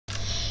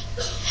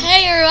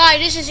Hey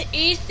everybody, this is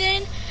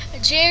Ethan,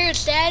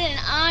 Jared's dad, and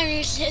I'm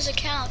using his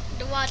account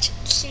to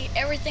see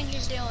everything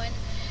he's doing.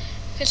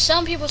 Because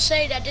some people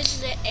say that this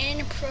is an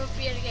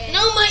inappropriate game.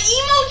 No, my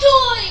emo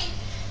toy!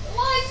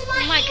 Why is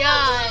my, my emo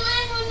God. toy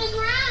lying on the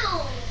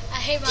ground?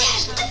 I hate my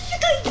son. What the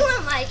frick are you doing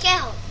on my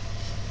account?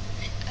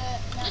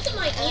 Look at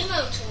my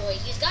emo toy.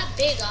 He's got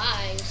big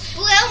eyes.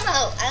 Blue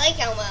Elmo. I like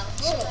Elmo.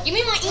 Give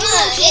me my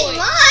emo toy. It's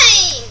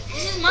mine.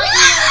 This is my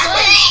emo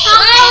toy.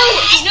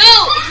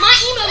 No, it's my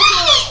emo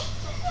toy.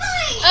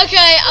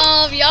 Okay,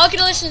 y'all can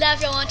listen to that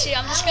if y'all want to.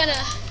 I'm just gonna...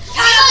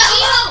 My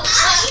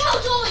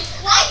emo toy.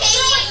 Why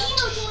can't my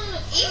emo toy?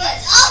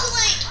 Emo's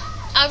ugly.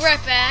 I'll be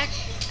right back.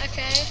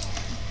 Okay.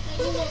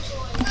 My emo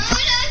toy.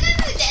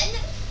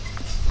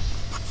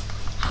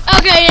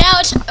 Okay,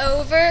 now it's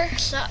over.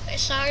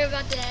 Sorry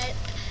about that.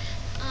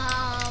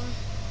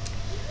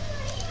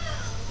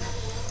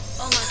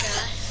 Oh my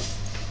God.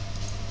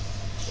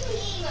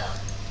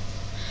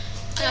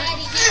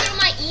 Daddy, throw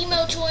my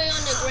emo toy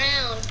on the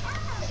ground.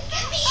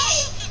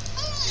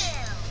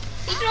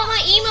 He threw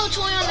my emo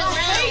toy on the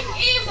ground.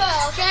 Emo,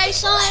 okay,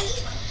 son?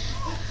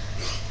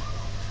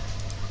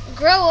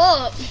 Grow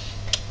up.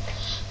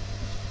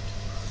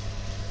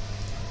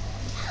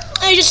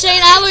 I just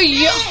saying,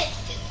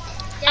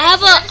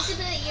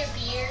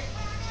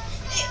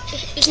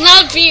 it's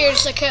not beer,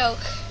 it's a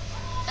Coke.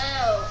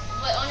 Oh,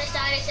 but on the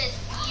side it says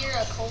beer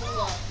or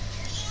cola.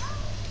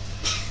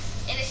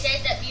 And it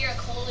says that beer or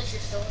cola is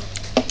your soda.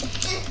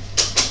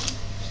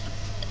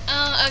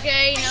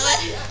 Okay, you know what?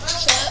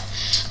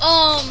 So,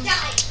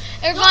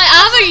 everybody, I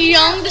have a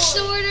young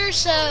disorder,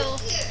 so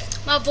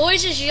my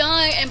voice is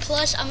young, and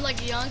plus I'm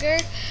like younger.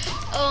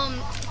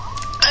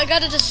 I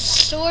got a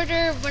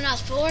disorder when I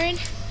was born,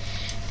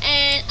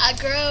 and I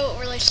grow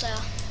really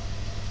slow.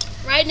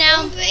 Right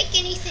now, Don't break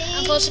anything.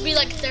 I'm supposed to be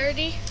like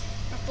 30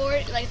 or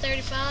 40, like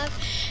 35,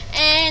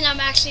 and I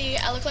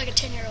look like a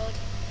 10-year-old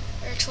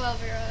or a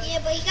 12-year-old. Yeah,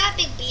 but he got a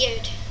big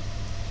beard.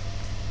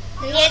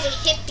 He has a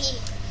hippie.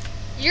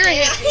 You're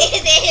a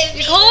hippie.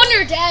 You're calling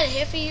your dad a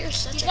hippie? You're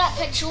such He's a... got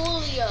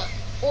petroleum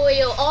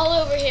oil all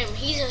over him.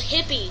 He's a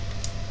hippie.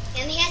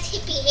 And he has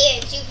hippie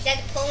hair too, because he has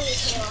a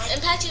ponytail on.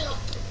 And petroleum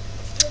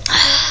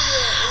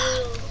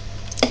oil.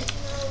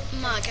 Oh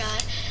my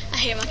God, I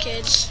hate my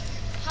kids.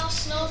 House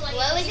smells like...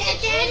 What was that,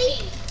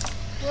 Daddy?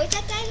 What was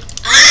that, Daddy?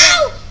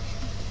 Ow!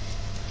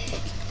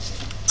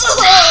 Oh,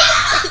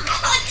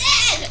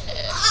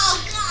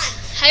 God!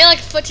 How you like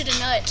a foot to the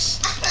nuts?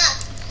 I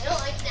don't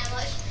like that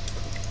much.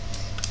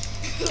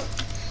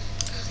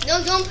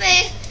 No, don't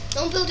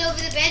build over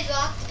the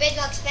bedrock. The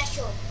bedrock's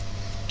special.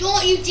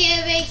 Don't you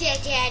dare raise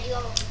that, Daddy, or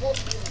I'll whoop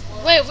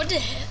you. Wait, what the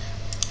hell?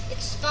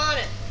 It's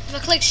spawner. If I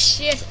click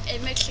shift,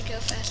 it makes it go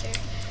faster.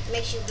 It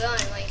makes you run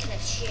while you can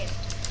shift.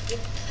 You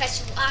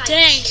press Y.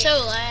 Dang, shift.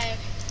 so lag.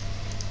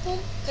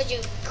 Because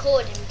you're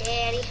recording,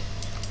 Daddy.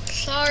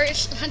 Sorry,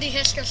 Honey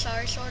Hisker,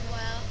 sorry, sword,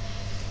 wow.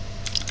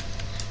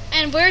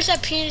 And where's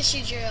that penis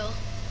you drill?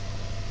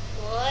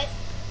 What?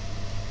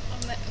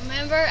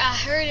 Remember, I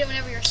heard it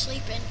whenever you were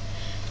sleeping.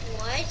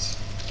 What?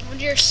 When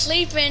you were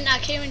sleeping, I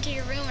came into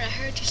your room and I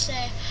heard you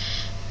say,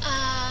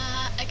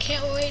 I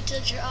can't wait to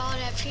draw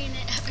that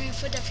penis,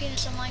 put that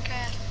penis on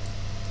Minecraft.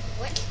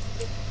 What?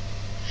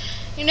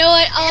 You know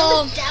what,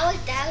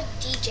 That was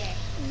DJ.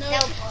 No.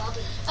 That was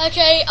Bobby.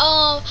 Okay,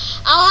 I'll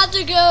have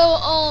to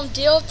go,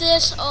 deal with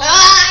this.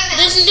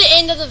 This is the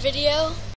end of the video.